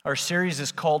Our series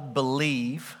is called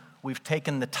Believe. We've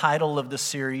taken the title of the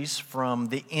series from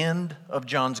the end of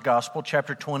John's Gospel,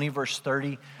 chapter 20, verse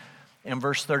 30 and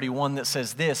verse 31, that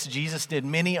says this: Jesus did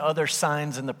many other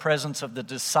signs in the presence of the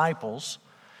disciples,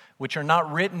 which are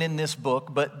not written in this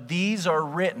book, but these are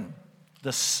written,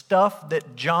 the stuff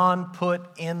that John put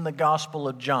in the Gospel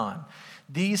of John.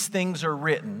 These things are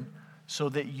written so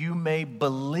that you may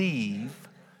believe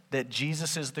that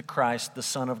Jesus is the Christ, the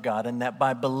Son of God, and that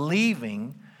by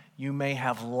believing you may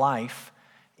have life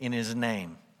in his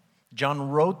name.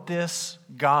 John wrote this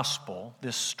gospel,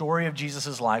 this story of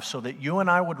Jesus' life, so that you and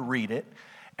I would read it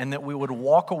and that we would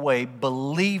walk away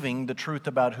believing the truth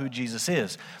about who Jesus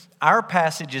is. Our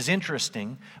passage is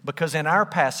interesting because in our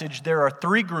passage there are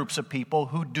three groups of people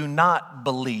who do not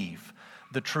believe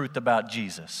the truth about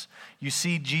Jesus. You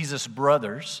see Jesus'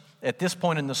 brothers. At this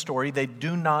point in the story, they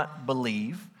do not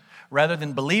believe. Rather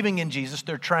than believing in Jesus,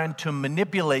 they're trying to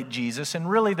manipulate Jesus, and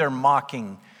really they're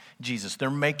mocking Jesus. They're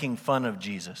making fun of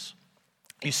Jesus.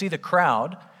 You see the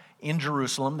crowd in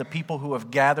Jerusalem, the people who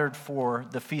have gathered for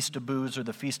the Feast of Booths or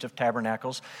the Feast of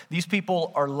Tabernacles. These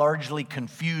people are largely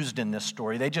confused in this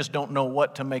story. They just don't know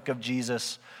what to make of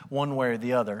Jesus one way or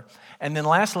the other. And then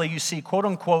lastly, you see, quote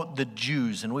unquote, the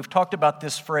Jews. And we've talked about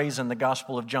this phrase in the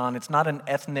Gospel of John. It's not an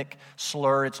ethnic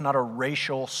slur. It's not a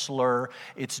racial slur.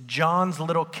 It's John's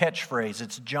little catchphrase.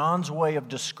 It's John's way of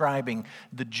describing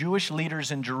the Jewish leaders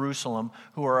in Jerusalem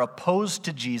who are opposed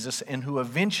to Jesus and who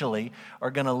eventually are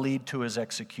going to lead to his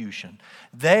execution.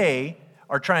 They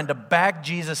are trying to back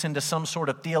Jesus into some sort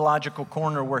of theological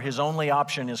corner where his only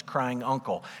option is crying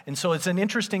uncle. And so it's an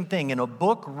interesting thing. In a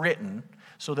book written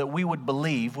so that we would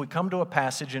believe, we come to a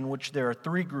passage in which there are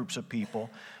three groups of people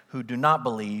who do not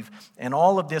believe, and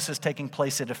all of this is taking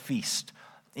place at a feast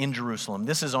in Jerusalem.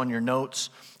 This is on your notes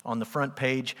on the front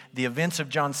page. The events of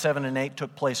John 7 and 8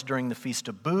 took place during the Feast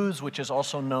of Booths, which is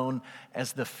also known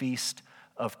as the Feast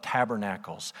of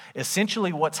Tabernacles.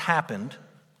 Essentially what's happened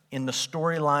in the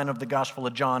storyline of the Gospel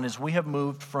of John is we have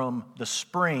moved from the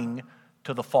spring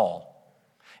to the fall.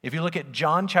 If you look at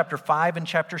John chapter 5 and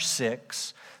chapter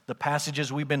 6, the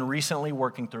passages we've been recently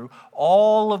working through,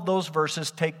 all of those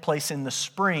verses take place in the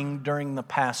spring during the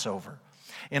Passover.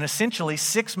 And essentially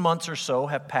 6 months or so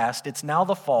have passed. It's now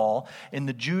the fall, and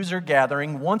the Jews are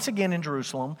gathering once again in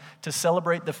Jerusalem to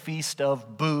celebrate the Feast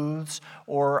of Booths,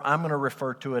 or I'm going to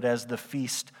refer to it as the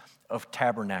Feast of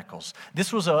Tabernacles.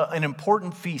 This was an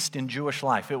important feast in Jewish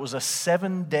life. It was a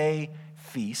 7-day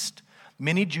feast.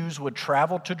 Many Jews would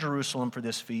travel to Jerusalem for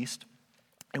this feast.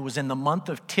 It was in the month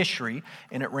of Tishri,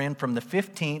 and it ran from the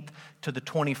 15th to the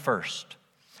 21st.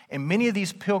 And many of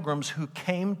these pilgrims who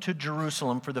came to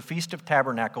Jerusalem for the Feast of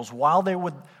Tabernacles, while they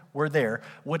were there,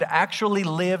 would actually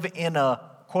live in a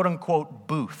quote-unquote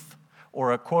booth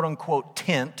or a quote-unquote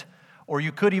tent, or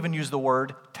you could even use the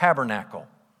word tabernacle.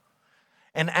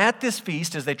 And at this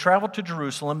feast, as they travel to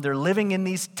Jerusalem, they're living in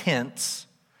these tents.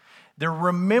 They're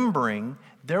remembering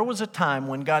there was a time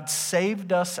when God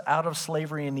saved us out of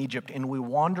slavery in Egypt, and we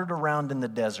wandered around in the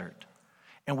desert,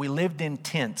 and we lived in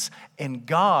tents, and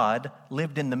God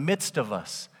lived in the midst of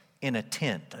us in a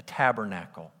tent, a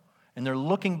tabernacle. And they're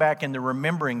looking back and they're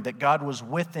remembering that God was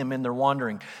with them in their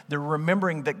wandering. They're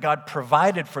remembering that God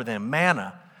provided for them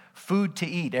manna, food to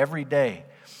eat every day.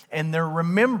 And they're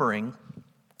remembering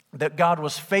that God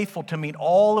was faithful to meet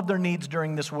all of their needs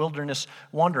during this wilderness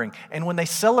wandering. And when they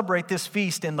celebrate this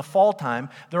feast in the fall time,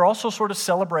 they're also sort of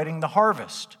celebrating the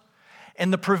harvest.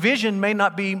 And the provision may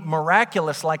not be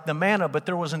miraculous like the manna, but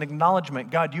there was an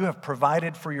acknowledgement, God, you have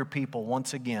provided for your people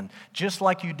once again. Just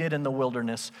like you did in the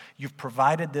wilderness, you've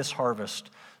provided this harvest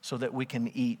so that we can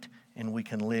eat and we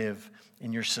can live,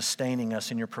 and you're sustaining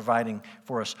us and you're providing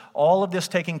for us. All of this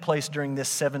taking place during this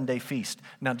 7-day feast.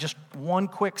 Now, just one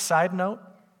quick side note.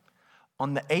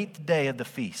 On the 8th day of the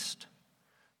feast,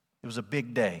 it was a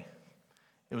big day.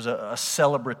 It was a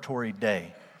celebratory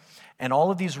day. And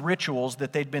all of these rituals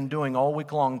that they'd been doing all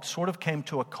week long sort of came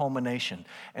to a culmination.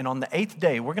 And on the 8th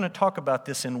day, we're going to talk about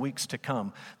this in weeks to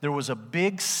come, there was a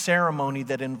big ceremony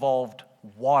that involved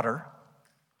water,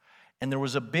 and there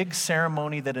was a big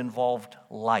ceremony that involved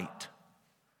light.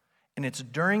 And it's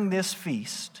during this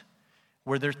feast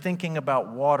where they're thinking about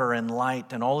water and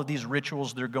light and all of these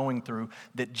rituals they're going through,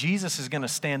 that Jesus is going to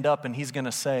stand up and he's going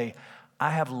to say,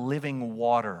 I have living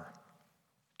water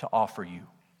to offer you.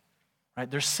 Right?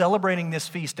 They're celebrating this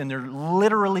feast and they're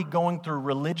literally going through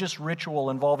religious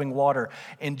ritual involving water.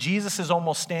 And Jesus is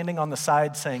almost standing on the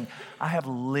side saying, I have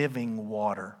living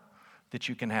water that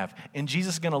you can have. And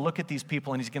Jesus is going to look at these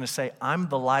people and he's going to say, I'm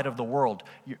the light of the world.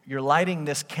 You're lighting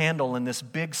this candle in this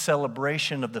big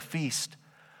celebration of the feast,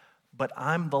 but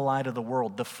I'm the light of the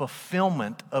world. The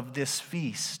fulfillment of this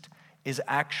feast is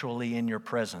actually in your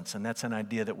presence. And that's an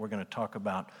idea that we're going to talk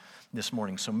about this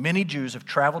morning. So many Jews have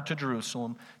traveled to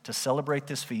Jerusalem to celebrate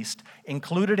this feast.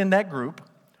 Included in that group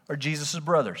are Jesus'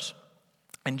 brothers.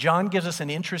 And John gives us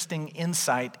an interesting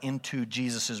insight into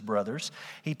Jesus' brothers.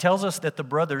 He tells us that the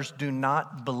brothers do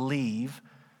not believe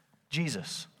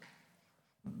Jesus.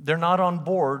 They're not on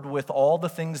board with all the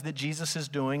things that Jesus is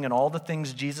doing and all the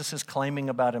things Jesus is claiming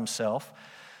about himself.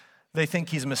 They think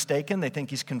he's mistaken. They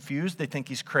think he's confused. They think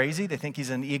he's crazy. They think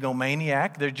he's an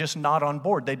egomaniac. They're just not on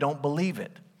board. They don't believe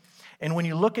it. And when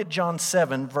you look at John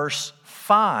 7, verse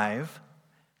 5,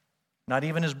 not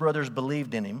even his brothers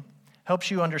believed in him,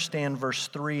 helps you understand verse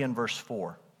 3 and verse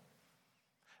 4.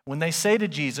 When they say to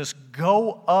Jesus,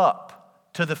 go up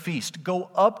to the feast, go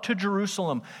up to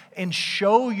Jerusalem and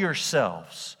show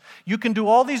yourselves. You can do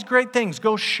all these great things.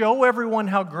 Go show everyone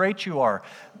how great you are.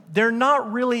 They're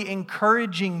not really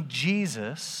encouraging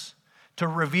Jesus to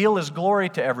reveal his glory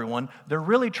to everyone. They're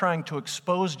really trying to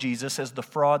expose Jesus as the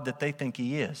fraud that they think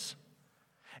he is.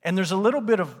 And there's a little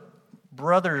bit of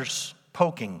brothers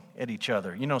poking at each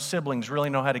other. You know, siblings really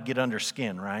know how to get under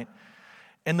skin, right?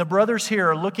 And the brothers here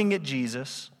are looking at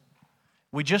Jesus.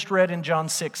 We just read in John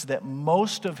 6 that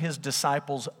most of his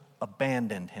disciples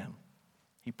abandoned him.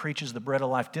 He preaches the Bread of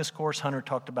Life discourse. Hunter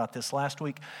talked about this last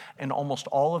week. And almost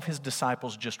all of his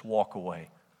disciples just walk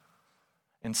away.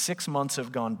 And 6 months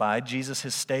have gone by. Jesus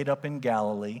has stayed up in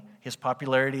Galilee. His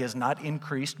popularity has not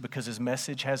increased because his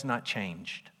message has not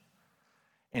changed.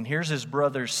 And here's his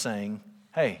brothers saying,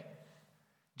 hey,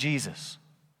 Jesus,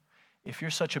 if you're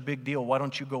such a big deal, why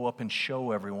don't you go up and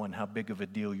show everyone how big of a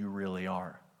deal you really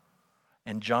are?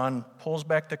 And John pulls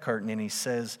back the curtain and he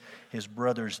says his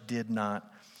brothers did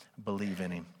not believe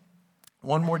in him.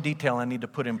 One more detail I need to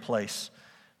put in place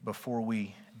before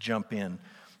we jump in.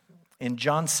 In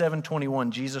John 7:21,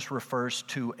 Jesus refers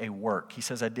to a work. He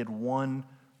says, I did one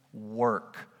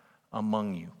work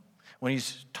among you. When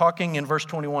he's talking in verse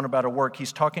 21 about a work,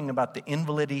 he's talking about the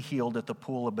invalid he healed at the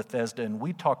pool of Bethesda, and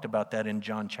we talked about that in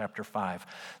John chapter 5.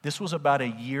 This was about a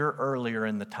year earlier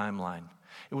in the timeline.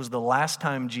 It was the last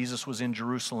time Jesus was in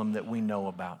Jerusalem that we know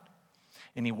about.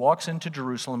 And he walks into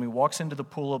Jerusalem, he walks into the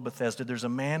pool of Bethesda. There's a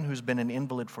man who's been an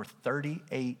invalid for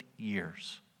 38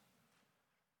 years.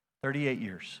 38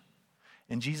 years.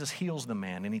 And Jesus heals the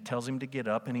man, and he tells him to get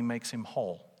up, and he makes him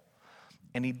whole.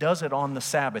 And he does it on the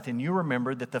Sabbath. And you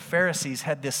remember that the Pharisees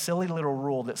had this silly little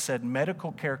rule that said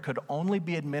medical care could only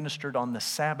be administered on the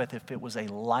Sabbath if it was a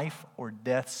life or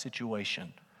death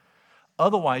situation.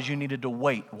 Otherwise, you needed to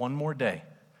wait one more day.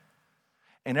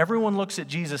 And everyone looks at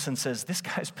Jesus and says, this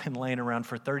guy's been laying around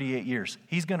for 38 years.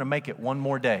 He's going to make it one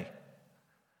more day.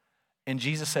 And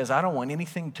Jesus says, I don't want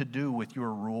anything to do with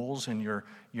your rules and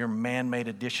your man-made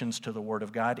additions to the Word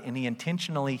of God. And he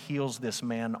intentionally heals this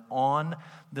man on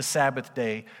the Sabbath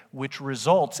day, which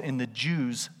results in the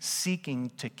Jews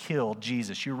seeking to kill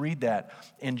Jesus. You read that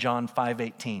in John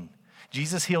 5:18.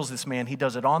 Jesus heals this man. He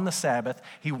does it on the Sabbath.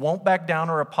 He won't back down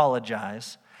or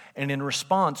apologize. And in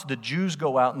response, the Jews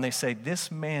go out and they say, this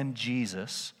man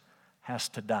Jesus has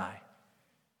to die.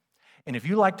 And if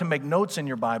you like to make notes in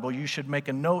your Bible, you should make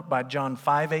a note by John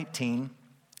 5:18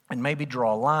 and maybe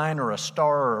draw a line or a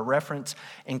star or a reference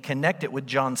and connect it with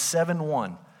John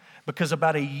 7:1. Because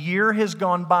about a year has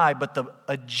gone by, but the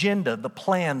agenda, the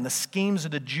plan, the schemes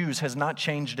of the Jews has not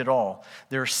changed at all.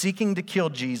 They're seeking to kill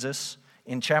Jesus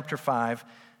in chapter 5.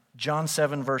 John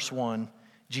 7 verse 1,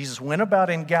 Jesus went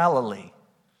about in Galilee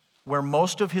where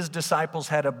most of his disciples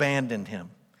had abandoned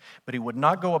him. But he would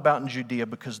not go about in Judea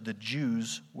because the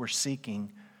Jews were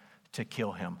seeking to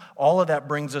kill him. All of that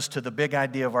brings us to the big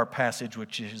idea of our passage,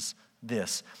 which is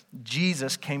this.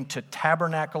 Jesus came to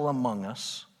tabernacle among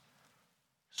us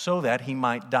so that he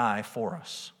might die for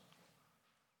us.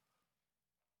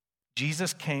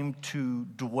 Jesus came to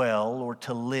dwell or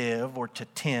to live or to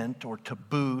tent or to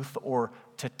booth or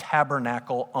to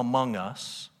tabernacle among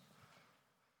us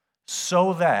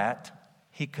so that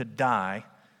he could die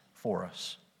for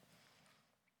us.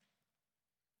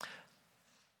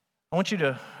 I want you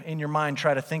to, in your mind,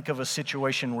 try to think of a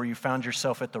situation where you found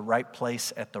yourself at the right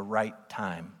place at the right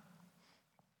time.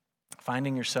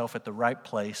 Finding yourself at the right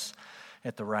place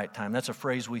at the right time. That's a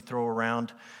phrase we throw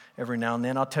around every now and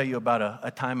then. I'll tell you about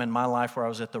a time in my life where I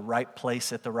was at the right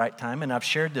place at the right time. And I've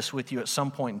shared this with you at some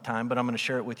point in time, but I'm going to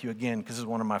share it with you again because this is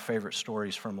one of my favorite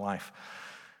stories from life.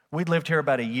 We'd lived here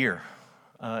about a year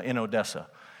in Odessa.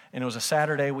 And it was a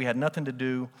Saturday. We had nothing to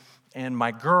do. And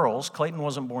my girls, Clayton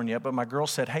wasn't born yet, but my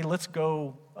girls said, hey, let's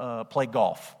go play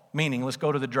golf. meaning let's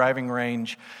go to the driving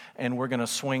range and we're going to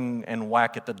swing and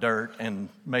whack at the dirt and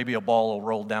maybe a ball will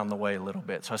roll down the way a little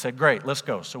bit. So I said, great, let's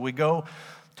go. So we go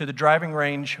to the driving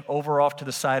range over off to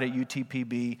the side at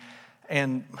UTPB,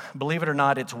 and believe it or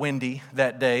not, it's windy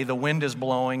that day. The wind is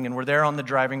blowing, and we're there on the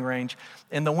driving range,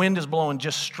 and the wind is blowing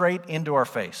just straight into our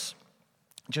face,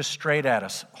 just straight at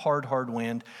us, hard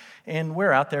wind. And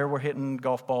we're out there, we're hitting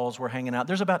golf balls, we're hanging out.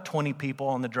 There's about 20 people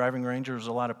on the driving range. There was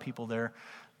a lot of people there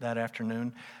that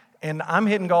afternoon. And I'm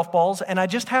hitting golf balls, and I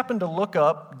just happened to look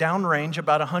up downrange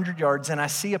about 100 yards, and I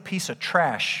see a piece of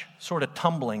trash sort of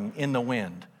tumbling in the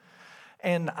wind.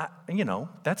 And,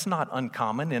 that's not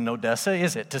uncommon in Odessa,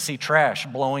 is it, to see trash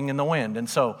blowing in the wind? And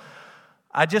so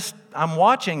I'm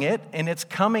watching it, and it's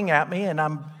coming at me, and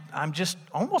I'm just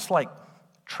almost like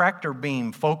tractor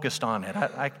beam focused on it.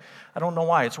 I don't know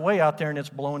why. It's way out there, and it's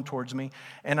blowing towards me.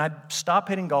 And I stop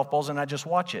hitting golf balls, and I just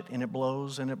watch it, and it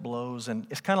blows, and it blows. And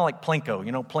it's kind of like Plinko,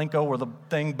 Plinko where the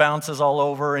thing bounces all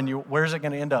over, and where's it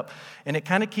going to end up? And it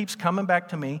kind of keeps coming back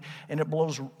to me, and it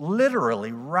blows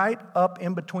literally right up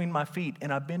in between my feet.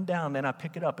 And I bend down, and I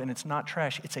pick it up, and it's not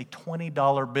trash. It's a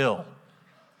 $20 bill.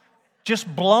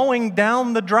 Just blowing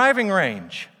down the driving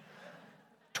range.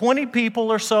 20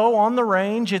 people or so on the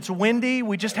range. It's windy.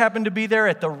 We just happened to be there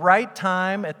at the right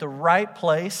time, at the right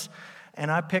place,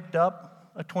 and I picked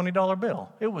up a $20 bill.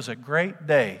 It was a great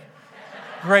day.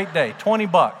 Great day.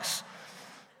 $20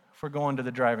 for going to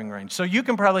the driving range. So you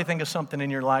can probably think of something in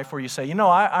your life where you say,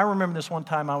 I remember this one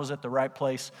time I was at the right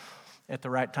place at the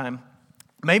right time.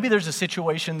 Maybe there's a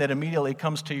situation that immediately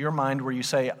comes to your mind where you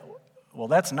say, well,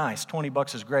 that's nice.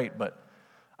 $20 is great, but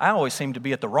I always seem to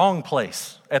be at the wrong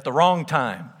place, at the wrong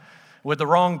time, with the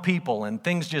wrong people, and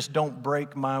things just don't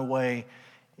break my way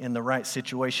in the right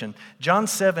situation. John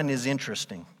 7 is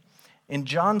interesting. In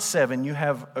John 7, you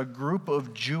have a group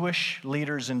of Jewish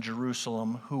leaders in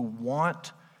Jerusalem who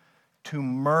want to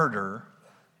murder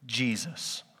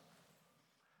Jesus.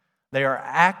 They are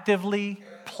actively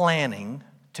planning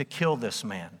to kill this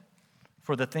man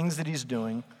for the things that he's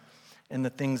doing and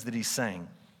the things that he's saying.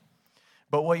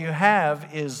 But what you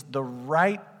have is the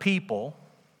right people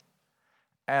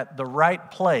at the right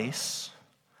place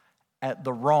at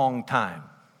the wrong time.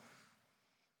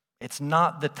 It's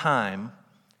not the time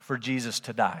for Jesus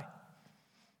to die.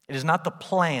 It is not the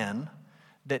plan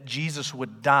that Jesus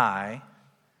would die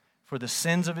for the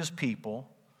sins of his people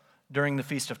during the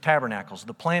Feast of Tabernacles.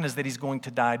 The plan is that he's going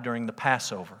to die during the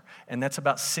Passover, and that's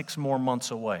about 6 more months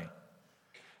away.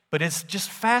 But it's just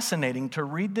fascinating to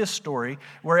read this story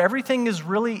where everything is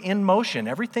really in motion.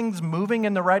 Everything's moving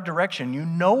in the right direction. You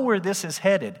know where this is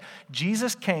headed.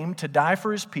 Jesus came to die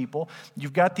for his people.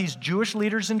 You've got these Jewish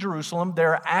leaders in Jerusalem.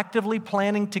 They're actively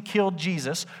planning to kill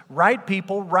Jesus. Right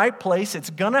people, right place.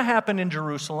 It's going to happen in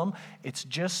Jerusalem. It's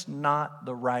just not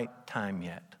the right time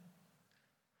yet.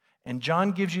 And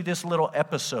John gives you this little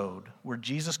episode where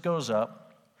Jesus goes up,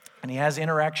 and he has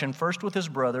interaction first with his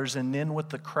brothers and then with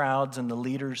the crowds and the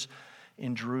leaders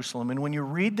in Jerusalem. And when you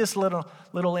read this little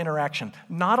interaction,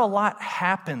 not a lot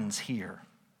happens here.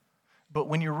 But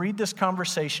when you read this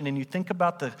conversation and you think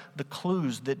about the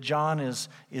clues that John is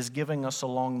giving us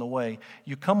along the way,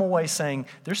 you come away saying,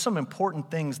 there's some important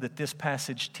things that this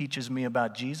passage teaches me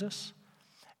about Jesus,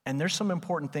 and there's some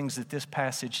important things that this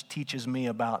passage teaches me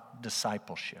about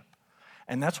discipleship.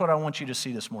 And that's what I want you to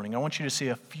see this morning. I want you to see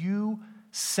a few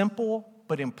simple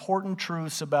but important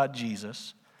truths about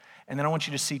Jesus. And then I want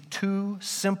you to see 2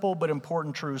 simple but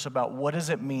important truths about what does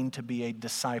it mean to be a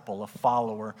disciple, a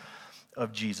follower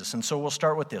of Jesus. And so we'll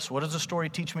start with this. What does the story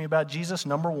teach me about Jesus?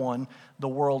 Number 1, the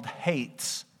world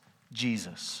hates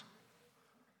Jesus.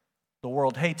 The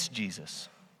world hates Jesus.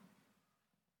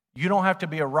 You don't have to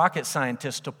be a rocket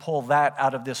scientist to pull that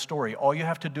out of this story. All you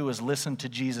have to do is listen to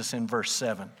Jesus in verse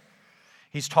 7.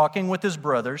 He's talking with his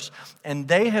brothers, and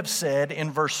they have said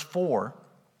in verse 4,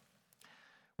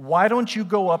 why don't you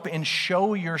go up and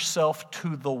show yourself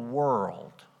to the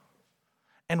world?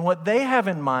 And what they have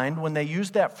in mind when they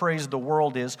use that phrase, the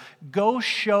world, is go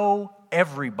show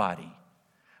everybody.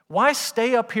 Why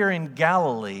stay up here in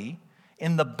Galilee,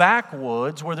 in the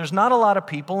backwoods where there's not a lot of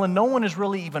people and no one is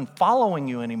really even following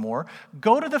you anymore?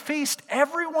 Go to the feast.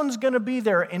 Everyone's going to be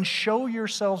there, and show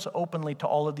yourselves openly to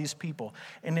all of these people.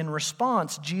 And in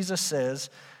response, Jesus says,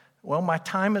 well, my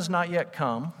time has not yet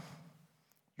come.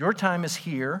 Your time is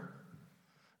here.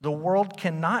 The world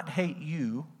cannot hate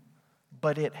you,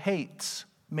 but it hates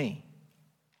me.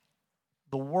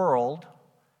 The world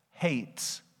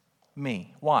hates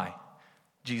me. Why?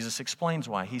 Jesus explains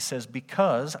why. He says,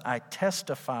 because I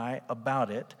testify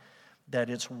about it that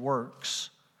its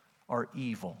works are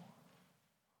evil.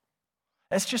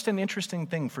 That's just an interesting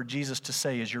thing for Jesus to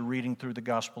say as you're reading through the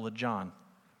Gospel of John.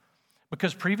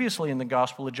 Because previously in the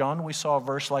Gospel of John, we saw a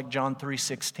verse like John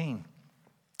 3:16.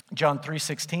 John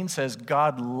 3:16 says,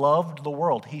 God loved the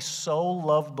world. He so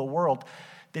loved the world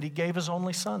that he gave his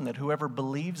only son, that whoever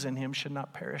believes in him should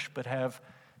not perish but have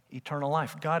eternal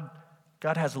life. God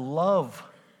has love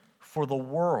for the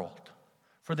world,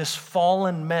 for this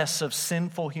fallen mess of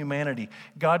sinful humanity.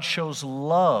 God shows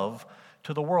love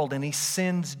to the world, and he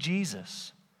sends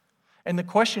Jesus. And the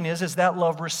question is that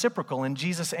love reciprocal? And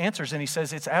Jesus answers, and he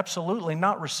says, it's absolutely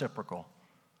not reciprocal.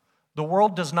 The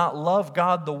world does not love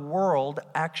God. The world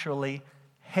actually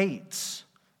hates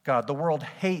God. The world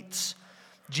hates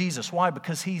Jesus. Why?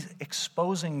 Because he's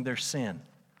exposing their sin.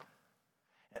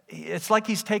 It's like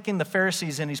he's taking the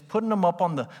Pharisees and he's putting them up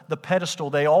on the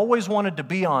pedestal they always wanted to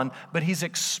be on, but he's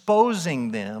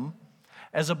exposing them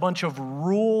as a bunch of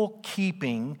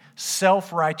rule-keeping,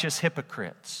 self-righteous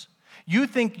hypocrites. You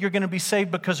think you're going to be saved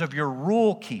because of your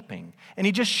rule-keeping. And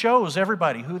he just shows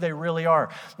everybody who they really are.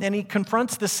 And he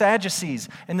confronts the Sadducees,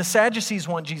 and the Sadducees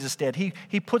want Jesus dead.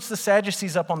 He puts the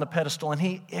Sadducees up on the pedestal, and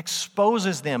he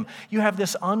exposes them. You have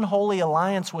this unholy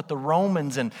alliance with the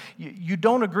Romans, and you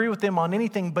don't agree with them on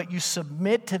anything, but you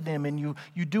submit to them, and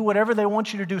you do whatever they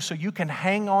want you to do so you can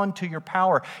hang on to your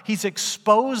power. He's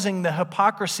exposing the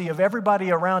hypocrisy of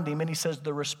everybody around him, and he says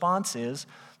the response is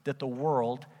that the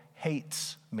world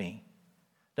hates me.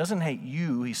 Doesn't hate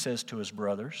you, he says to his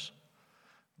brothers,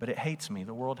 but it hates me.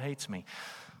 The world hates me.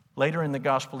 Later in the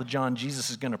Gospel of John, Jesus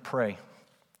is going to pray.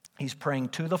 He's praying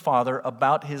to the Father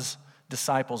about his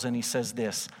disciples, and he says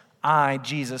this, I,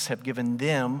 Jesus, have given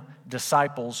them,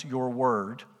 disciples, your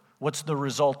word. What's the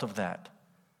result of that?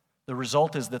 The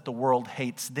result is that the world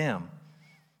hates them.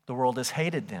 The world has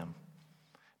hated them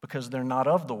because they're not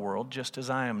of the world, just as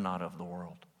I am not of the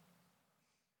world.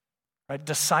 Right?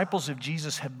 Disciples of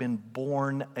Jesus have been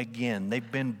born again.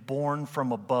 They've been born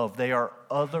from above. They are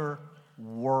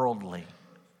otherworldly.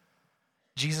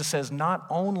 Jesus says, not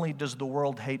only does the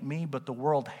world hate me, but the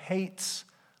world hates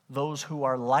those who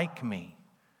are like me,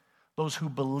 those who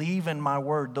believe in my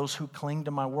word, those who cling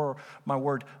to my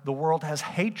word. The world has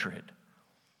hatred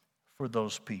for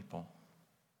those people.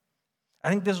 I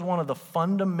think this is one of the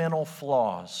fundamental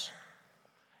flaws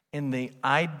in the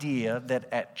idea that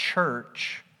at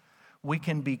church, we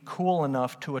can be cool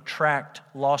enough to attract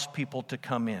lost people to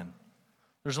come in.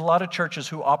 There's a lot of churches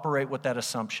who operate with that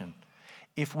assumption.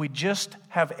 If we just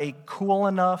have a cool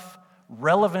enough,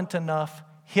 relevant enough,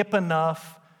 hip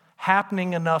enough,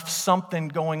 happening enough something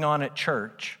going on at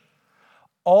church,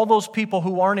 all those people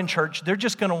who aren't in church, they're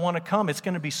just going to want to come. It's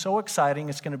going to be so exciting.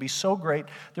 It's going to be so great.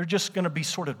 They're just going to be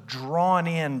sort of drawn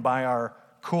in by our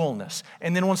coolness.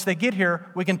 And then once they get here,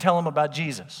 we can tell them about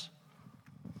Jesus.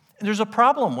 There's a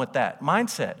problem with that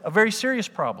mindset, a very serious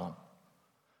problem.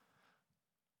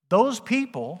 Those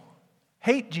people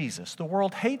hate Jesus. The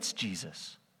world hates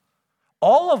Jesus.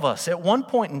 All of us at one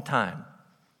point in time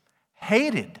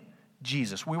hated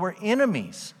Jesus. We were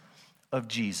enemies of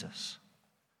Jesus.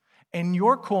 And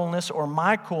your coolness or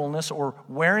my coolness or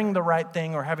wearing the right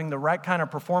thing or having the right kind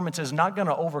of performance is not going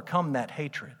to overcome that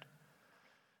hatred.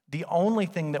 The only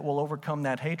thing that will overcome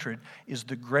that hatred is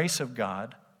the grace of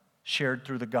God shared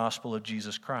through the gospel of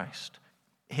Jesus Christ.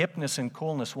 Hipness and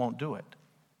coolness won't do it.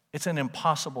 It's an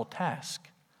impossible task.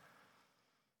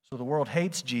 So the world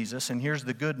hates Jesus, and here's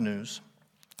the good news.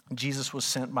 Jesus was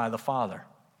sent by the Father.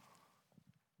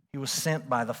 He was sent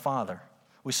by the Father.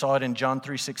 We saw it in John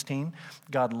 3:16.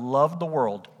 God loved the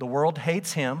world. The world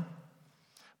hates him,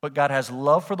 but God has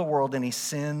love for the world, and he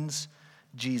sends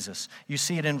Jesus. You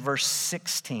see it in verse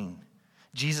 16.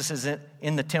 Jesus is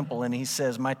in the temple, and he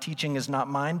says, my teaching is not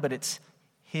mine, but it's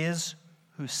his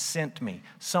who sent me.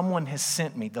 Someone has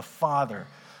sent me. The Father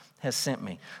has sent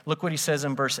me. Look what he says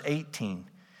in verse 18.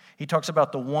 He talks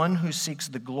about the one who seeks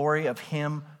the glory of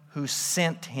him who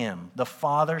sent him. The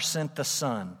Father sent the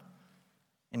Son,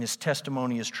 and his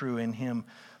testimony is true. In him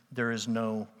there is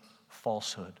no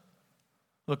falsehood.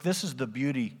 Look, this is the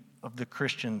beauty of the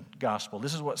Christian gospel.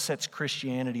 This is what sets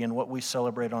Christianity and what we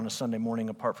celebrate on a Sunday morning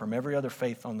apart from every other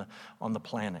faith on the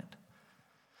planet.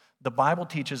 The Bible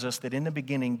teaches us that in the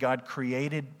beginning, God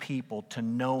created people to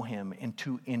know him and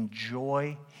to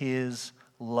enjoy his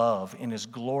love and his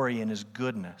glory and his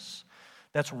goodness.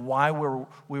 That's why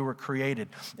we were created.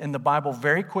 And the Bible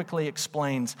very quickly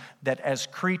explains that as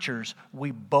creatures,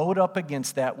 we bowed up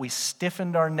against that, we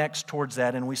stiffened our necks towards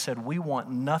that, and we said, we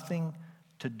want nothing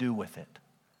to do with it.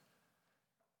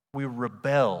 We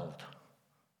rebelled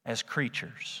as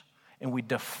creatures, and we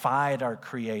defied our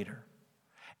Creator.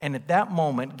 And at that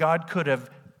moment, God could have,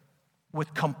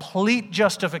 with complete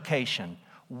justification,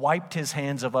 wiped his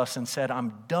hands of us and said,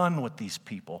 I'm done with these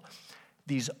people.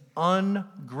 These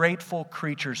ungrateful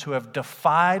creatures who have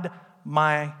defied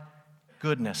my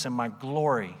goodness and my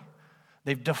glory.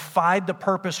 They've defied the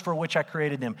purpose for which I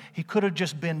created them. He could have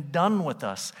just been done with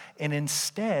us. And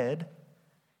instead,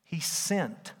 he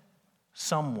sent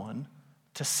someone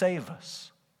to save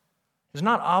us. He's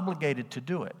not obligated to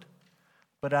do it.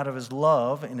 But out of his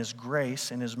love and his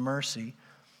grace and his mercy,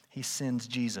 he sends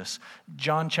Jesus.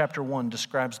 John chapter 1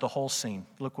 describes the whole scene.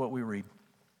 Look what we read.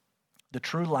 The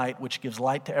true light, which gives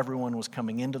light to everyone, was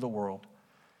coming into the world.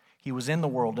 He was in the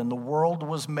world, and the world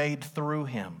was made through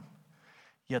him.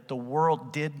 Yet the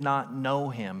world did not know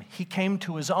him. He came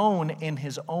to his own, and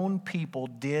his own people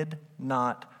did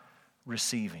not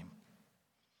receive him.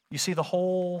 You see the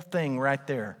whole thing right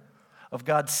there of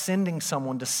God sending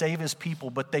someone to save his people,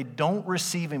 but they don't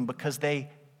receive him because they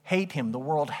hate him. The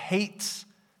world hates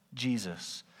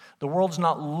Jesus. The world's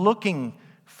not looking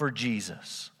for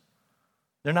Jesus.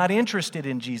 They're not interested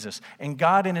in Jesus. And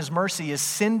God in his mercy is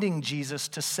sending Jesus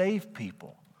to save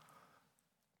people,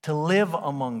 to live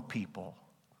among people,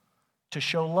 to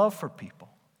show love for people.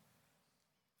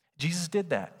 Jesus did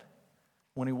that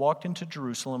when he walked into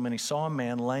Jerusalem and he saw a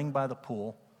man laying by the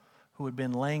pool who had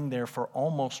been laying there for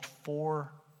almost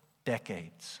 4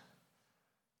 decades,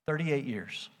 38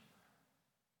 years.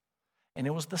 And it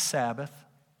was the Sabbath,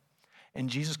 and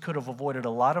Jesus could have avoided a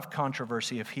lot of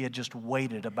controversy if he had just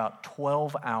waited about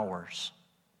 12 hours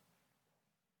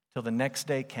till the next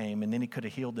day came, and then he could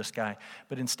have healed this guy.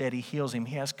 But instead, he heals him.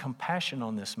 He has compassion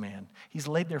on this man. He's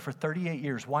laid there for 38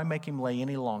 years. Why make him lay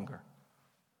any longer?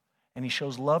 And he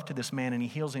shows love to this man, and he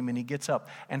heals him, and he gets up.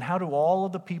 And how do all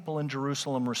of the people in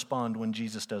Jerusalem respond when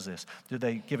Jesus does this? Do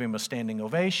they give him a standing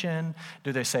ovation?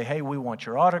 Do they say, hey, we want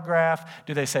your autograph?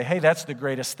 Do they say, hey, that's the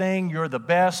greatest thing, you're the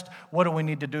best, what do we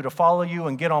need to do to follow you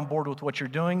and get on board with what you're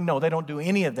doing? No, they don't do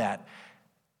any of that.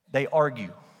 They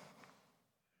argue.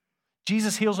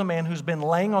 Jesus heals a man who's been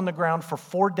laying on the ground for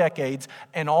 4 decades,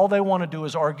 and all they want to do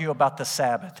is argue about the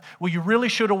Sabbath. Well, you really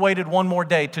should have waited one more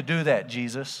day to do that,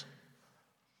 Jesus.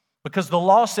 Because the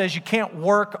law says you can't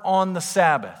work on the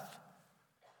Sabbath.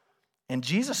 And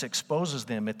Jesus exposes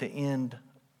them at the end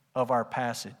of our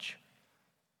passage.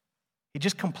 He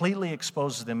just completely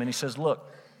exposes them, and he says,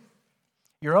 look,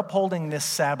 you're upholding this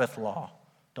Sabbath law.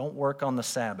 Don't work on the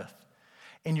Sabbath.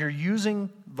 And you're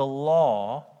using the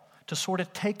law to sort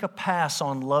of take a pass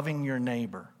on loving your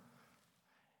neighbor.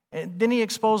 And then he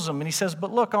exposes them, and he says,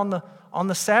 but look, on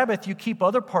the Sabbath, you keep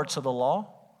other parts of the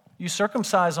law. You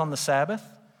circumcise on the Sabbath.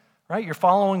 Right? You're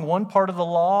following one part of the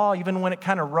law, even when it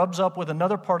kind of rubs up with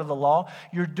another part of the law.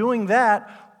 You're doing that.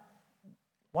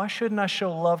 Why shouldn't I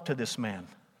show love to this man?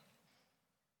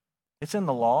 It's in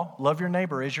the law. Love your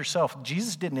neighbor as yourself.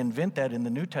 Jesus didn't invent that in the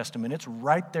New Testament. It's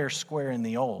right there square in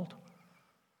the Old.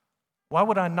 Why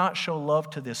would I not show love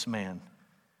to this man,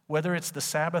 whether it's the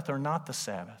Sabbath or not the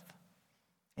Sabbath?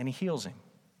 And he heals him.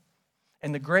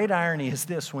 And the great irony is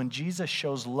this: when Jesus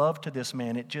shows love to this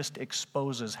man, it just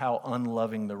exposes how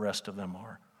unloving the rest of them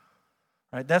are.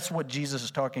 Right? That's what Jesus is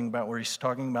talking about, where he's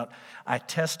talking about, I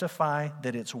testify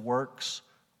that its works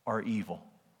are evil.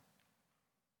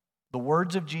 The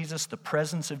words of Jesus, the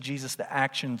presence of Jesus, the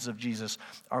actions of Jesus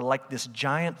are like this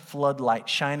giant floodlight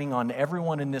shining on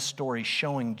everyone in this story,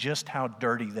 showing just how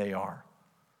dirty they are.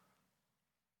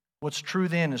 What's true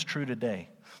then is true today.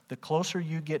 The closer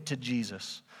you get to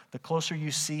Jesus, the closer you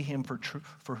see him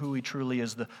for who he truly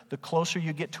is, the closer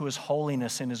you get to his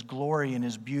holiness and his glory and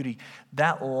his beauty,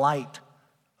 that light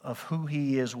of who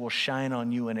he is will shine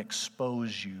on you and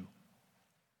expose you.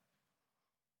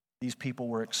 These people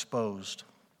were exposed.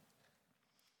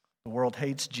 The world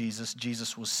hates Jesus.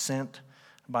 Jesus was sent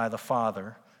by the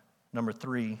Father. Number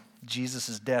 3,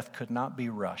 Jesus' death could not be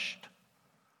rushed.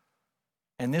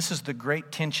 And this is the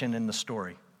great tension in the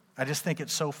story. I just think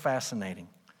it's so fascinating.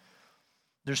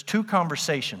 There's 2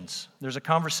 conversations. There's a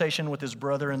conversation with his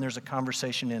brother, and there's a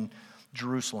conversation in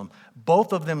Jerusalem.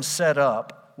 Both of them set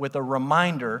up with a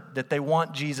reminder that they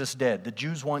want Jesus dead. The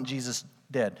Jews want Jesus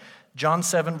dead. John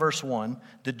 7, verse 1,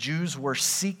 the Jews were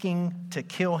seeking to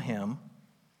kill him.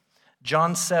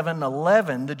 John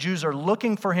 7:11, the Jews are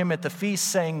looking for him at the feast,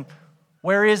 saying,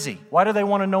 where is he? Why do they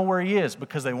want to know where he is?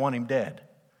 Because they want him dead.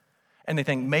 And they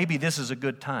think maybe this is a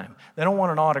good time. They don't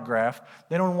want an autograph.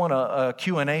 They don't want a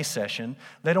Q&A session.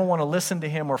 They don't want to listen to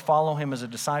him or follow him as a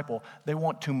disciple. They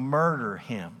want to murder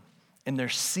him, and they're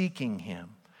seeking him.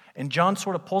 And John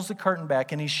sort of pulls the curtain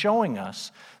back, and he's showing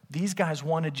us these guys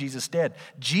wanted Jesus dead.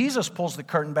 Jesus pulls the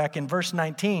curtain back in verse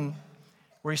 19,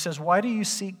 where he says, why do you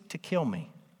seek to kill me?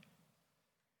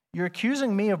 You're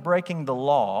accusing me of breaking the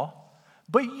law,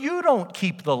 but you don't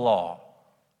keep the law.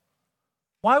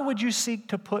 Why would you seek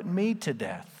to put me to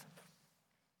death?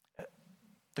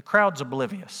 The crowd's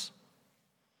oblivious.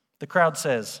 The crowd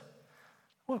says,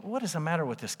 what is the matter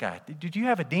with this guy? Did you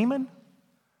have a demon?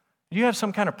 Do you have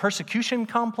some kind of persecution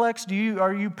complex?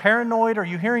 Are you paranoid? Are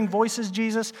you hearing voices,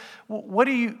 Jesus? Why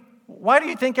do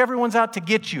you think everyone's out to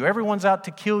get you? Everyone's out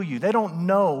to kill you. They don't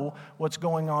know what's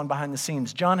going on behind the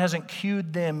scenes. John hasn't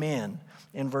cued them in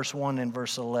verse 1 and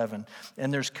verse 11.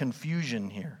 And there's confusion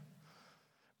here.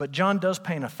 But John does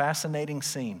paint a fascinating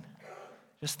scene.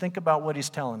 Just think about what he's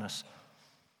telling us.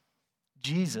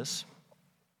 Jesus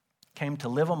came to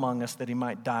live among us that he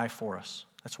might die for us.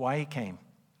 That's why he came.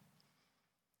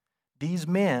 These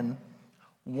men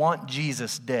want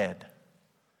Jesus dead.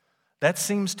 That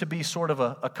seems to be sort of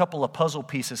a couple of puzzle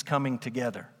pieces coming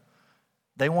together.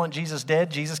 They want Jesus dead.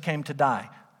 Jesus came to die.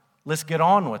 Let's get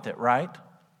on with it, right?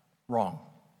 Wrong.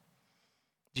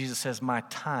 Jesus says, my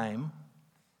time,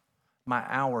 my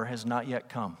hour has not yet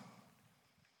come.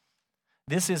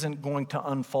 This isn't going to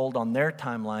unfold on their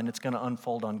timeline. It's going to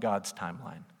unfold on God's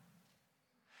timeline.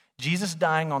 Jesus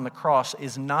dying on the cross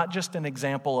is not just an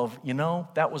example of,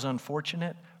 that was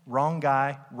unfortunate, wrong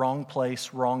guy, wrong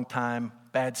place, wrong time,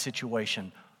 bad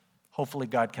situation. Hopefully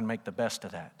God can make the best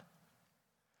of that.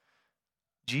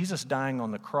 Jesus dying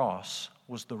on the cross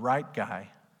was the right guy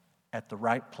at the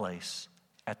right place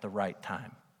at the right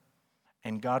time.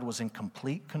 And God was in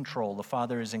complete control. The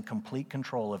Father is in complete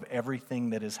control of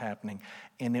everything that is happening,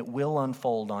 and it will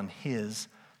unfold on his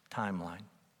timeline.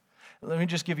 Let me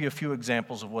just give you a few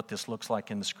examples of what this looks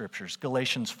like in the Scriptures.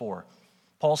 Galatians 4.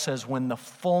 Paul says, when the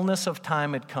fullness of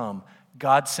time had come,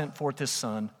 God sent forth his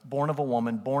Son, born of a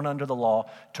woman, born under the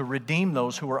law, to redeem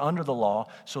those who were under the law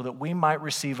so that we might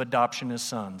receive adoption as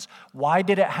sons. Why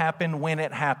did it happen when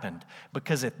it happened?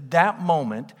 Because at that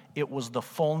moment, it was the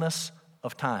fullness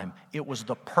of time. It was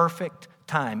the perfect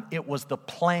time. It was the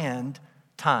planned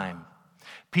time.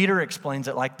 Peter explains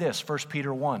it like this, 1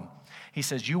 Peter 1. He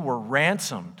says, you were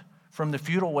ransomed from the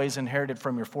futile ways inherited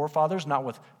from your forefathers, not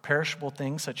with perishable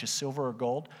things such as silver or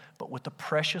gold, but with the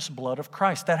precious blood of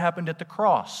Christ. That happened at the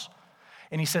cross.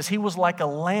 And he says he was like a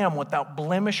lamb without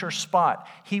blemish or spot.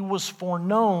 He was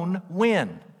foreknown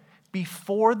when?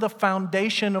 Before the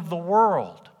foundation of the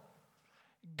world.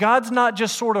 God's not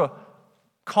just sort of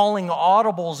calling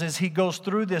audibles as he goes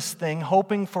through this thing,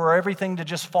 hoping for everything to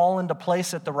just fall into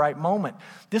place at the right moment.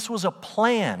 This was a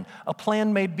plan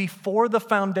made before the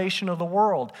foundation of the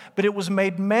world, but it was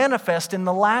made manifest in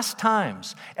the last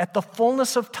times. At the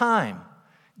fullness of time,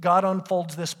 God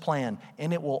unfolds this plan,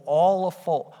 and it will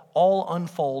all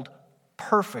unfold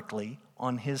perfectly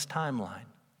on his timeline.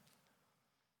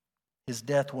 His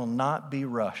death will not be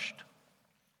rushed.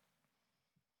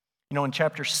 In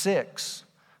chapter 6,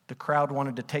 the crowd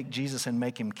wanted to take Jesus and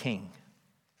make him king.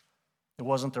 It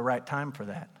wasn't the right time for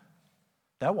that.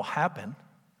 That will happen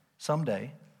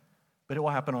someday, but it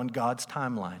will happen on God's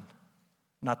timeline,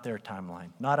 not their timeline,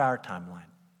 not our timeline.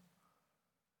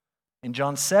 In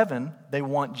John 7, they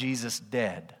want Jesus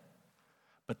dead,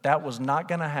 but that was not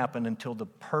going to happen until the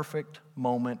perfect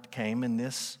moment came, and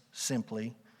this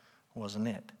simply wasn't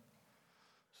it.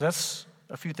 So that's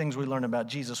a few things we learn about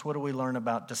Jesus. What do we learn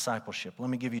about discipleship? Let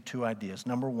me give you two ideas.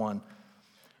 Number one,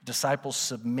 disciples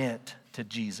submit to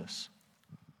Jesus.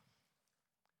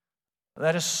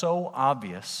 That is so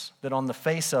obvious that on the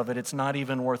face of it, it's not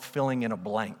even worth filling in a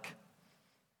blank.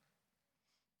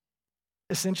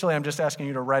 Essentially, I'm just asking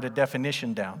you to write a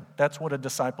definition down. That's what a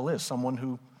disciple is, someone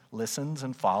who listens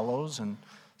and follows and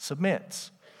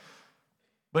submits.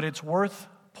 But it's worth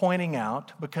pointing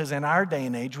out, because in our day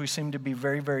and age, we seem to be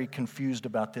very, very confused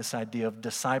about this idea of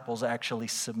disciples actually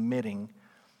submitting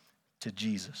to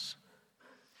Jesus.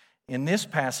 In this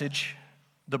passage,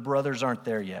 the brothers aren't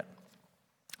there yet.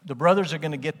 The brothers are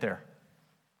going to get there.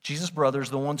 Jesus' brothers,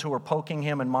 the ones who are poking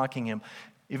him and mocking him,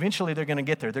 eventually they're going to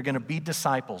get there. They're going to be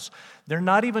disciples. They're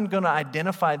not even going to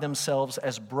identify themselves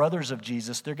as brothers of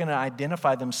Jesus. They're going to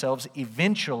identify themselves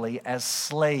eventually as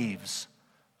slaves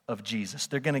of Jesus.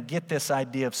 They're going to get this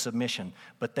idea of submission,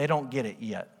 but they don't get it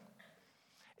yet.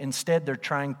 Instead, they're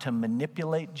trying to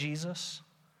manipulate Jesus.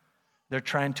 They're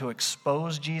trying to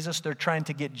expose Jesus. They're trying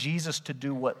to get Jesus to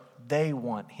do what they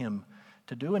want him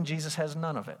to do, and Jesus has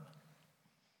none of it.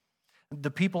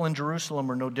 The people in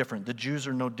Jerusalem are no different. The Jews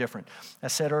are no different. I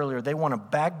said earlier, they want to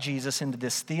back Jesus into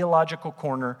this theological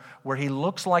corner where he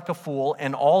looks like a fool,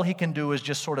 and all he can do is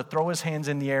just sort of throw his hands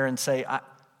in the air and say,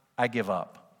 I give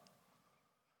up.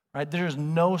 Right? There's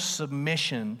no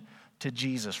submission to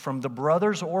Jesus from the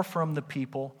brothers or from the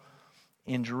people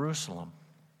in Jerusalem.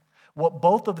 What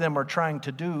both of them are trying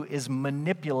to do is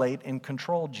manipulate and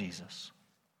control Jesus.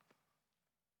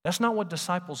 That's not what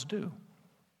disciples do.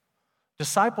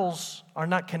 Disciples are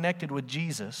not connected with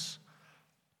Jesus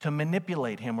to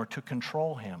manipulate him or to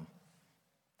control him.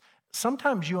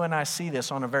 Sometimes you and I see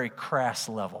this on a very crass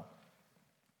level.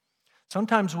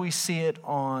 Sometimes we see it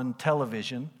on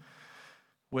television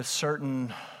with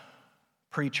certain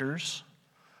preachers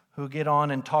who get on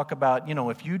and talk about,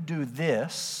 if you do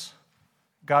this,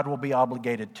 God will be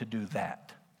obligated to do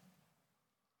that.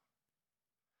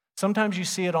 Sometimes you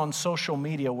see it on social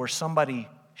media where somebody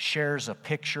shares a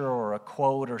picture or a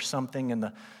quote or something, and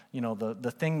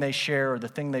the thing they share or the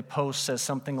thing they post says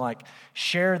something like,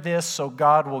 share this so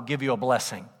God will give you a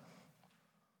blessing.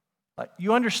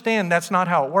 You understand that's not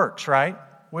how it works, right?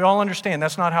 We all understand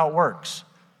that's not how it works.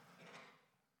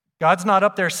 God's not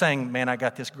up there saying, man, I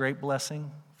got this great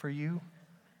blessing for you.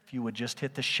 If you would just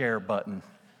hit the share button,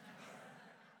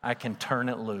 I can turn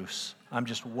it loose. I'm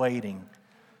just waiting.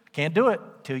 Can't do it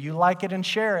till you like it and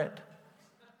share it.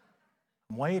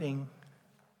 I'm waiting.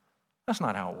 That's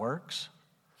not how it works.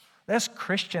 That's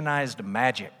Christianized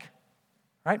magic,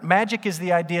 right? Magic is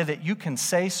the idea that you can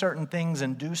say certain things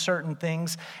and do certain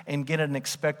things and get an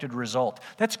expected result.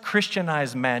 That's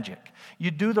Christianized magic.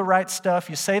 You do the right stuff,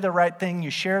 you say the right thing, you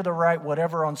share the right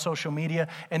whatever on social media,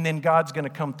 and then God's going to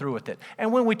come through with it.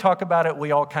 And when we talk about it,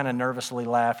 we all kind of nervously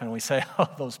laugh and we say, oh,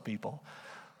 those people.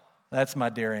 That's my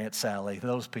dear Aunt Sally,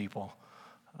 those people.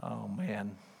 Oh,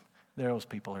 man, those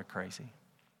people are crazy.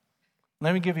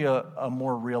 Let me give you a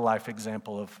more real-life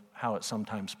example of how it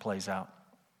sometimes plays out.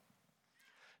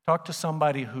 Talk to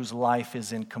somebody whose life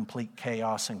is in complete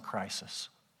chaos and crisis.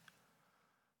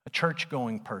 A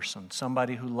church-going person,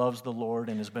 somebody who loves the Lord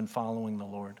and has been following the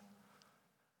Lord.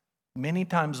 Many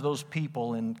times those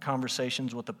people in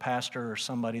conversations with a pastor or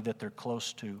somebody that they're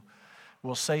close to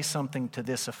will say something to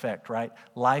this effect, right?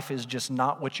 Life is just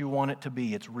not what you want it to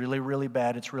be. It's really, really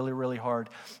bad. It's really, really hard.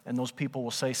 And those people will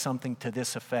say something to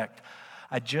this effect.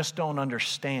 I just don't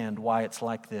understand why it's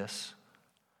like this.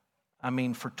 I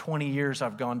mean, for 20 years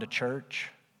I've gone to church.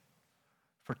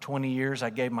 For 20 years I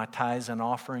gave my tithes and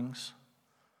offerings.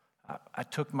 I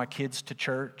took my kids to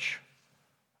church.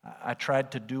 I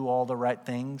tried to do all the right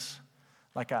things.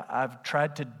 I've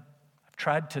tried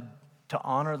to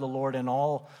honor the Lord in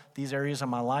all these areas of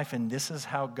my life, and this is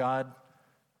how God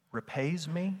repays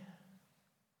me?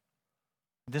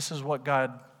 This is what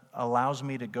God allows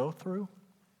me to go through?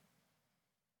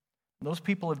 Those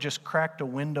people have just cracked a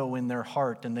window in their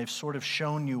heart, and they've sort of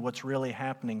shown you what's really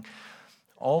happening.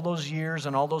 All those years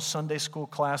and all those Sunday school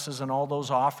classes and all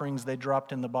those offerings they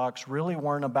dropped in the box really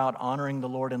weren't about honoring the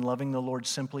Lord and loving the Lord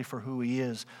simply for who He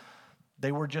is.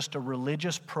 They were just a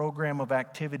religious program of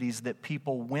activities that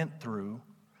people went through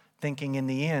thinking in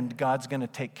the end, God's going to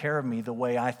take care of me the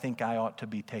way I think I ought to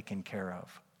be taken care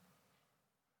of.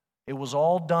 It was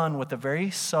all done with a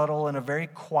very subtle and a very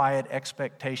quiet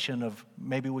expectation of,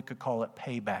 maybe we could call it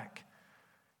payback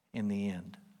in the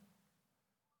end.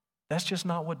 That's just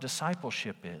not what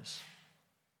discipleship is.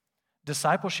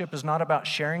 Discipleship is not about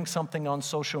sharing something on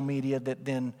social media that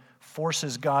then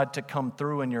forces God to come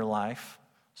through in your life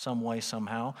some way,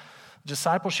 somehow.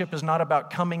 Discipleship is not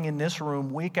about coming in this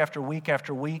room week after week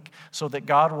after week so that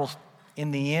God will,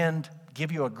 in the end,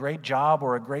 give you a great job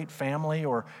or a great family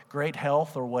or great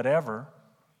health or whatever.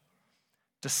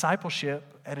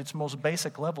 Discipleship, at its most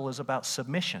basic level, is about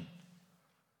submission.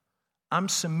 I'm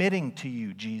submitting to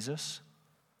you, Jesus.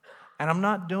 And I'm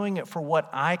not doing it for what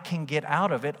I can get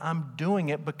out of it. I'm doing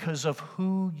it because of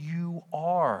who you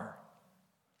are.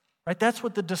 Right? That's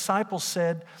what the disciples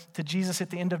said to Jesus at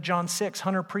the end of John 6.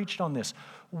 Hunter preached on this.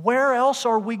 Where else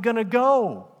are we going to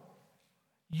go?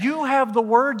 You have the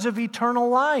words of eternal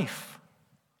life.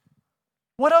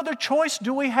 What other choice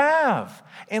do we have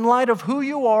in light of who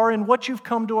you are and what you've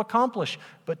come to accomplish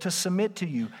but to submit to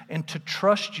you and to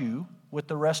trust you with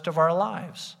the rest of our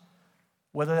lives?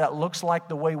 Whether that looks like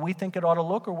the way we think it ought to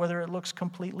look or whether it looks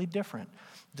completely different.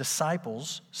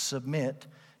 Disciples submit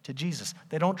to Jesus.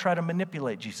 They don't try to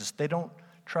manipulate Jesus. They don't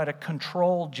try to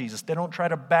control Jesus. They don't try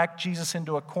to back Jesus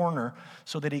into a corner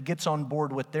so that he gets on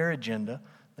board with their agenda.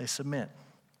 They submit.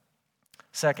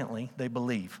 Secondly, they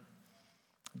believe.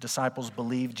 Disciples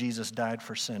believe Jesus died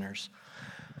for sinners.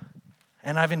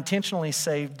 And I've intentionally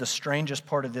saved the strangest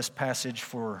part of this passage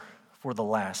for the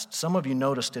last. Some of you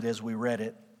noticed it as we read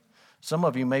it. Some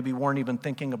of you maybe weren't even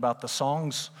thinking about the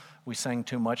songs we sang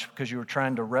too much because you were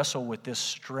trying to wrestle with this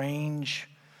strange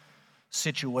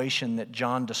situation that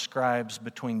John describes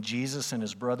between Jesus and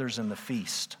his brothers in the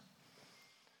feast.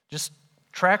 Just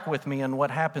track with me on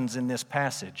what happens in this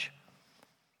passage.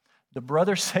 The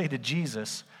brothers say to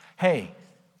Jesus, hey,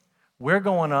 we're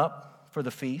going up for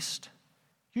the feast.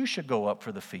 You should go up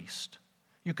for the feast.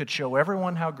 You could show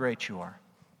everyone how great you are.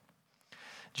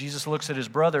 Jesus looks at his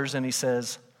brothers and he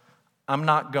says, I'm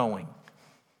not going.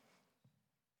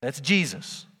 That's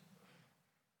Jesus,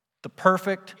 the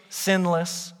perfect,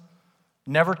 sinless,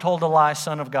 never told a lie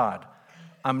Son of God.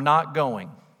 I'm not going.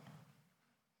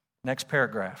 Next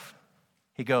paragraph.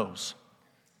 He goes.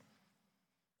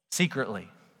 Secretly.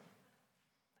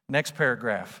 Next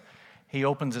paragraph. He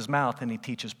opens his mouth and he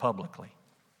teaches publicly.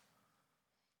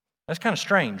 That's kind of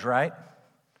strange, right?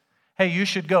 Hey, you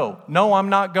should go. No, I'm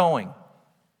not going.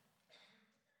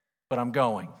 But I'm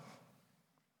going.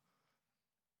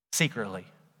 Secretly.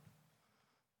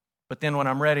 But then when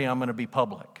I'm ready, I'm going to be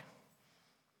public.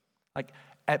 Like,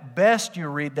 at best, you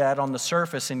read that on the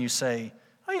surface and you say,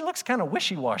 oh, he looks kind of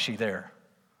wishy-washy there.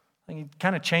 Like he's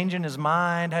kind of changing his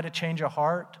mind, had a change of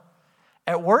heart.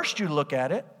 At worst, you look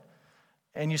at it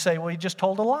and you say, well, he just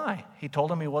told a lie. He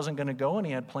told him he wasn't going to go and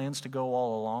he had plans to go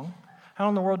all along. How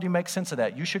in the world do you make sense of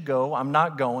that? You should go. I'm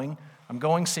not going. I'm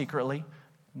going secretly.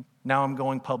 Now I'm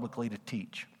going publicly to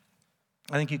teach.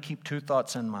 I think you keep two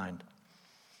thoughts in mind.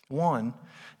 One,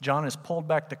 John has pulled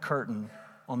back the curtain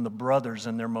on the brothers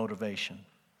and their motivation.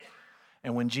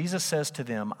 And when Jesus says to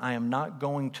them, I am not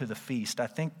going to the feast, I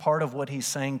think part of what he's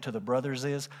saying to the brothers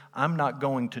is, I'm not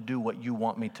going to do what you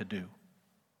want me to do.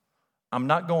 I'm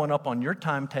not going up on your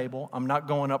timetable. I'm not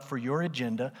going up for your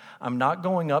agenda. I'm not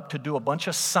going up to do a bunch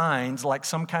of signs like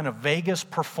some kind of Vegas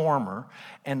performer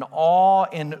and awe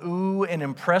and ooh and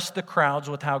impress the crowds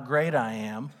with how great I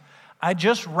am. I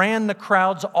just ran the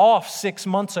crowds off 6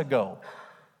 months ago,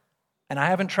 and I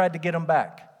haven't tried to get them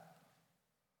back.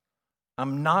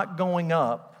 I'm not going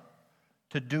up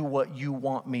to do what you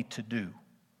want me to do.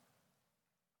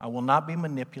 I will not be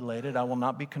manipulated. I will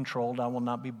not be controlled. I will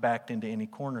not be backed into any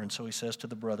corner. And so he says to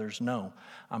the brothers, no,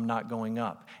 I'm not going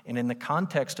up. And in the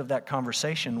context of that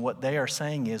conversation, what they are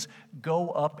saying is, go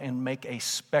up and make a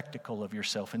spectacle of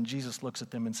yourself. And Jesus looks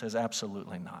at them and says,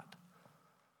 absolutely not.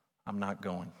 I'm not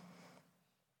going.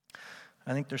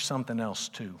 I think there's something else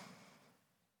too.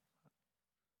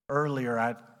 Earlier,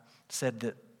 I said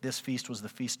that this feast was the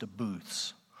Feast of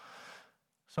Booths,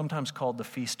 sometimes called the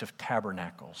Feast of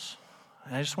Tabernacles.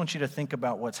 And I just want you to think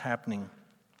about what's happening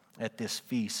at this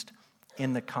feast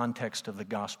in the context of the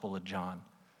Gospel of John.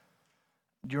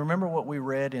 Do you remember what we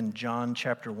read in John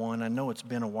chapter 1? I know it's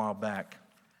been a while back.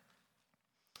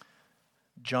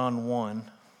 John 1,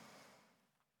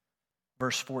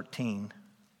 verse 14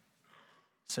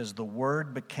 says, the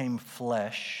Word became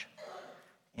flesh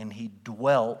and he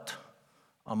dwelt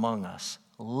among us.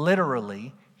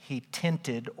 Literally, he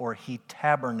tented or he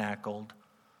tabernacled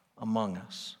among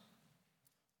us.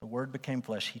 The Word became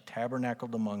flesh. He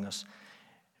tabernacled among us.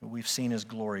 We've seen his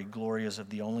glory. Glory is of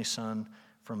the only Son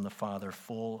from the Father,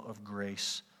 full of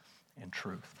grace and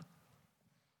truth.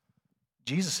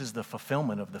 Jesus is the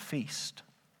fulfillment of the feast.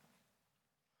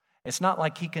 It's not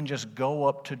like he can just go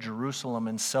up to Jerusalem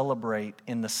and celebrate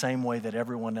in the same way that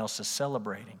everyone else is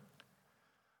celebrating.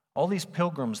 All these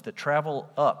pilgrims that travel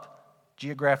up,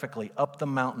 geographically, up the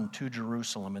mountain to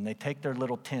Jerusalem, and they take their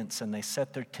little tents and they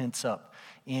set their tents up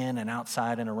in and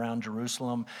outside and around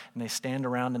Jerusalem, and they stand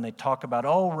around and they talk about,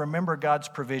 oh, remember God's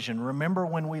provision. Remember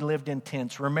when we lived in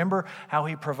tents. Remember how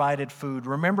he provided food.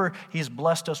 Remember he's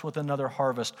blessed us with another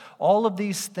harvest. All of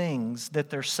these things that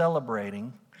they're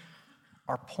celebrating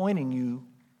are pointing you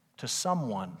to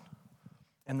someone,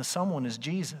 and the someone is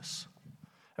Jesus.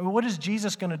 I mean, what is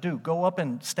Jesus going to do? Go up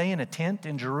and stay in a tent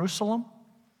in Jerusalem?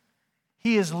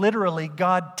 He is literally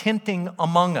God tenting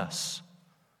among us.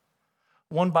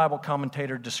 One Bible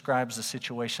commentator describes the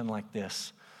situation like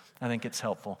this. I think it's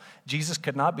helpful. Jesus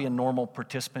could not be a normal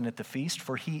participant at the feast,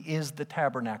 for he is the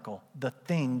tabernacle, the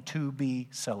thing to be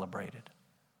celebrated.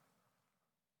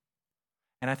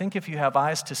 And I think if you have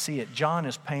eyes to see it, John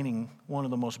is painting one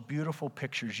of the most beautiful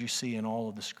pictures you see in all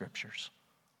of the scriptures.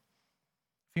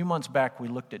 A few months back, we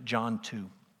looked at John 2.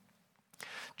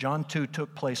 John 2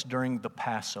 took place during the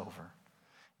Passover.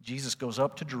 Jesus goes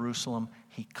up to Jerusalem.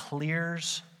 He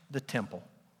clears the temple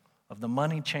of the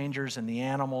money changers and the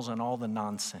animals and all the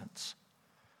nonsense.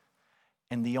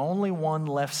 And the only one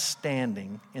left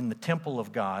standing in the temple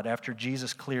of God after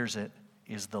Jesus clears it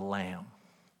is the lamb.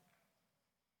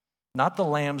 Not the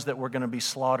lambs that were going to be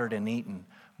slaughtered and eaten,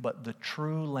 but the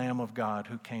true Lamb of God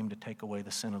who came to take away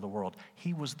the sin of the world.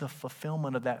 He was the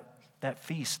fulfillment of that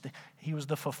feast. He was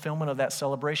the fulfillment of that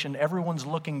celebration. Everyone's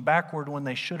looking backward when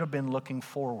they should have been looking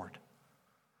forward.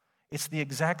 It's the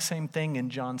exact same thing in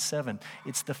John 7.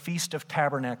 It's the Feast of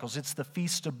Tabernacles. It's the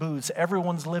Feast of Booths.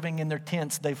 Everyone's living in their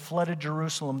tents. They've flooded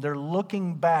Jerusalem. They're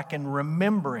looking back and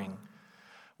remembering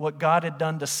what God had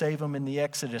done to save them in the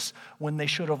Exodus, when they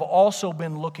should have also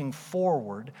been looking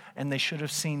forward, and they should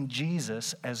have seen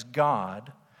Jesus as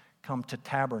God come to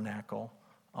tabernacle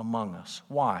among us.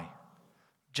 Why?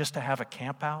 Just to have a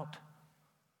camp out?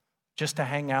 Just to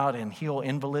hang out and heal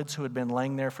invalids who had been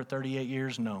laying there for 38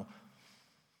 years? No.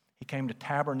 He came to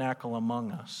tabernacle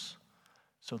among us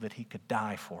so that he could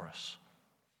die for us.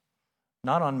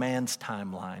 Not on man's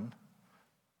timeline,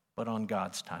 but on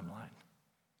God's timeline.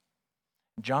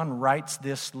 John writes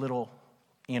this little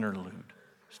interlude.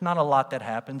 It's not a lot that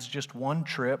happens, just one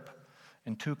trip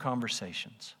and 2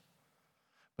 conversations.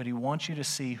 But he wants you to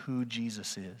see who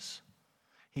Jesus is.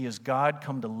 He is God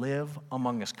come to live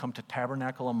among us, come to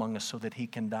tabernacle among us so that he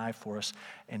can die for us.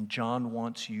 And John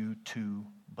wants you to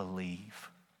believe.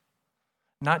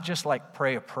 Not just like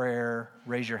pray a prayer,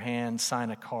 raise your hand,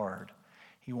 sign a card.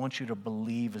 He wants you to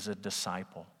believe as a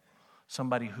disciple,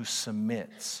 somebody who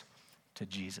submits to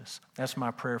Jesus. That's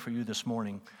my prayer for you this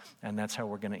morning, and that's how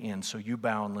we're going to end. So you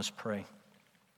bow and let's pray.